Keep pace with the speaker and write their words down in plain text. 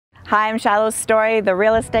Hi, I'm Shilo Storey, the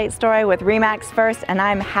real estate story with Remax First, and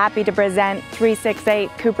I'm happy to present 368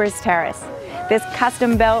 Coopers Terrace. This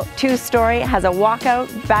custom-built two-story has a walkout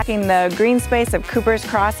backing the green space of Coopers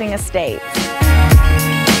Crossing Estate.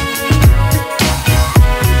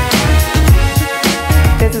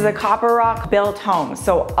 This is a copper rock built home,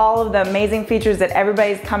 so all of the amazing features that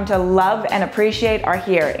everybody's come to love and appreciate are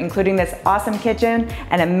here, including this awesome kitchen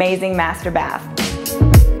and amazing master bath.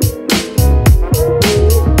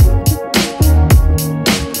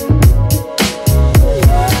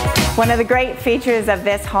 One of the great features of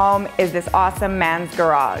this home is this awesome man's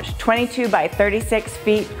garage. 22 by 36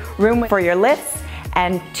 feet, room for your lifts,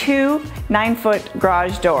 and two 9-foot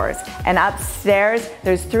garage doors. And upstairs,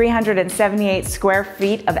 there's 378 square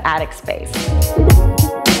feet of attic space.